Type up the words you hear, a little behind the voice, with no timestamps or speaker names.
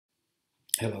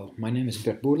Hello, my name is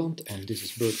Bert and this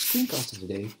is Bert Screencast of the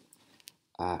day.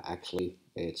 Actually,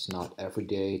 it's not every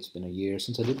day. It's been a year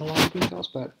since I did my last screencast,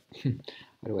 but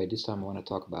by the way, this time I want to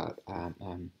talk about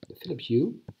the Philips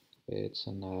Hue. It's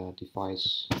a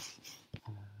device.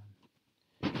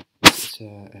 It's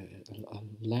a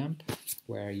lamp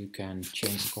where you can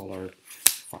change the color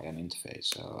via an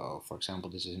interface. So, for example,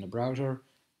 this is in a browser,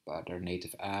 but there are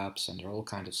native apps and there are all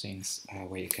kinds of things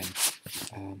where you can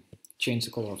change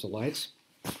the color of the lights.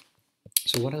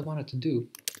 So what I wanted to do,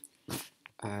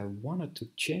 I wanted to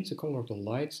change the color of the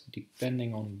lights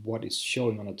depending on what is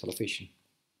showing on the television.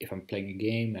 If I'm playing a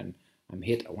game and I'm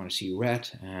hit, I want to see red,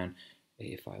 and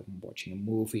if I'm watching a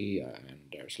movie and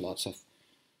there's lots of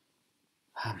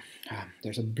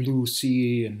there's a blue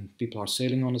sea and people are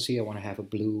sailing on the sea, I want to have a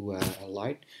blue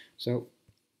light. So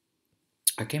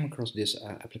I came across this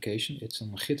application. It's on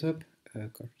GitHub.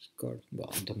 Well,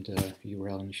 I'll dump the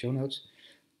URL in the show notes.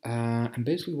 And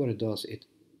basically what it does,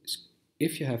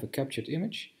 if you have a captured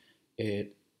image,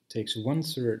 it takes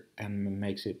 1/3 and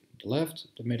makes it the left,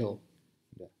 the middle,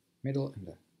 and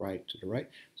the right to the right.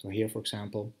 So here, for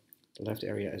example, the left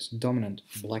area is dominant.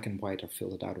 Black and white are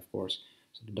filtered out, of course.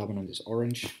 So the dominant is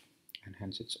orange, and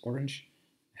hence it's orange.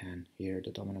 And here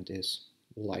the dominant is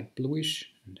light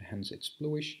bluish, and hence it's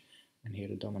bluish. And here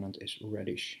the dominant is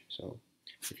reddish. So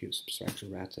if you subtract the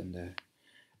red and the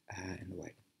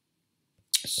white.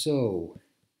 So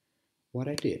what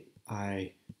I did,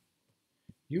 I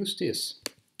used this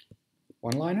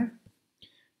one-liner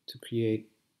to create,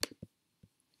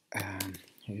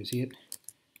 here you see it,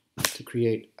 to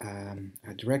create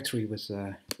a directory with,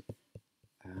 let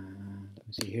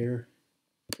me see here,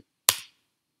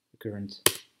 the current,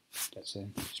 that's a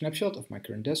snapshot of my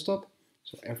current desktop.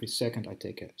 So every second I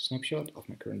take a snapshot of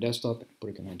my current desktop and put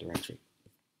it in a directory.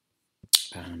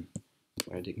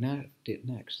 What I did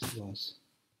next was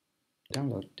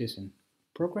download this in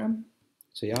program.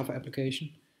 It's a Java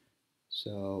application,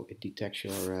 so it detects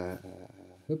your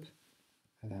hub,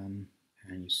 and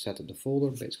you set up the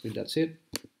folder. Basically, that's it.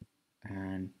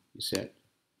 And you said,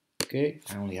 okay,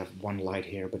 I only have one light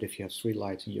here, but if you have 3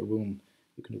 lights in your room,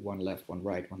 you can do one left, one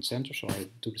right, one center. So I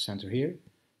do the center here,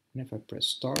 and if I press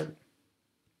start,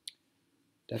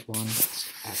 that one is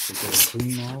actually going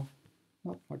green now.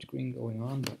 Not much green going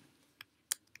on, but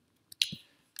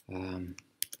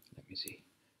let me see.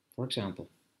 For example,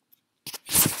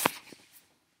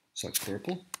 so it's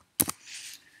purple,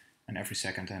 and every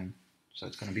second then, so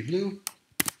it's going to be blue,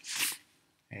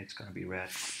 it's going to be red.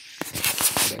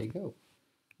 There you go.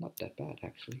 Not that bad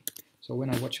actually. So when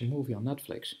I watch a movie on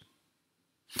Netflix,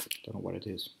 don't know what it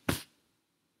is.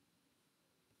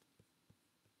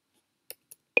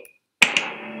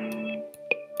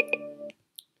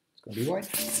 It's going to be white.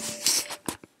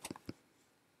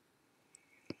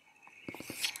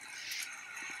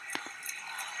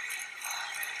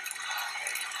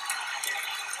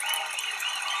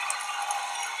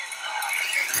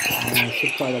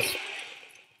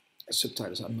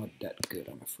 Subtitles are not that good,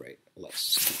 I'm afraid. Let's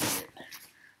skip it.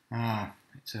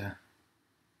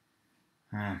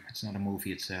 It's not a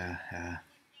movie. It's a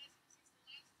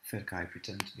fat guy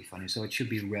pretending to be funny. So it should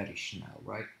be reddish now,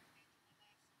 right?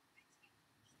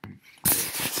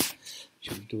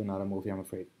 Should do another movie, I'm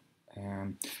afraid.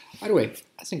 Either way,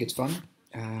 I think it's fun.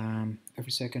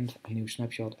 Every second a new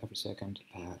snapshot. Every second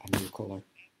a new color,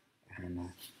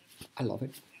 and I love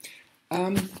it.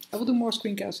 I will do more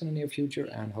screencasts in the near future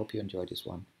and hope you enjoyed this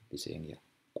one. Be seeing you.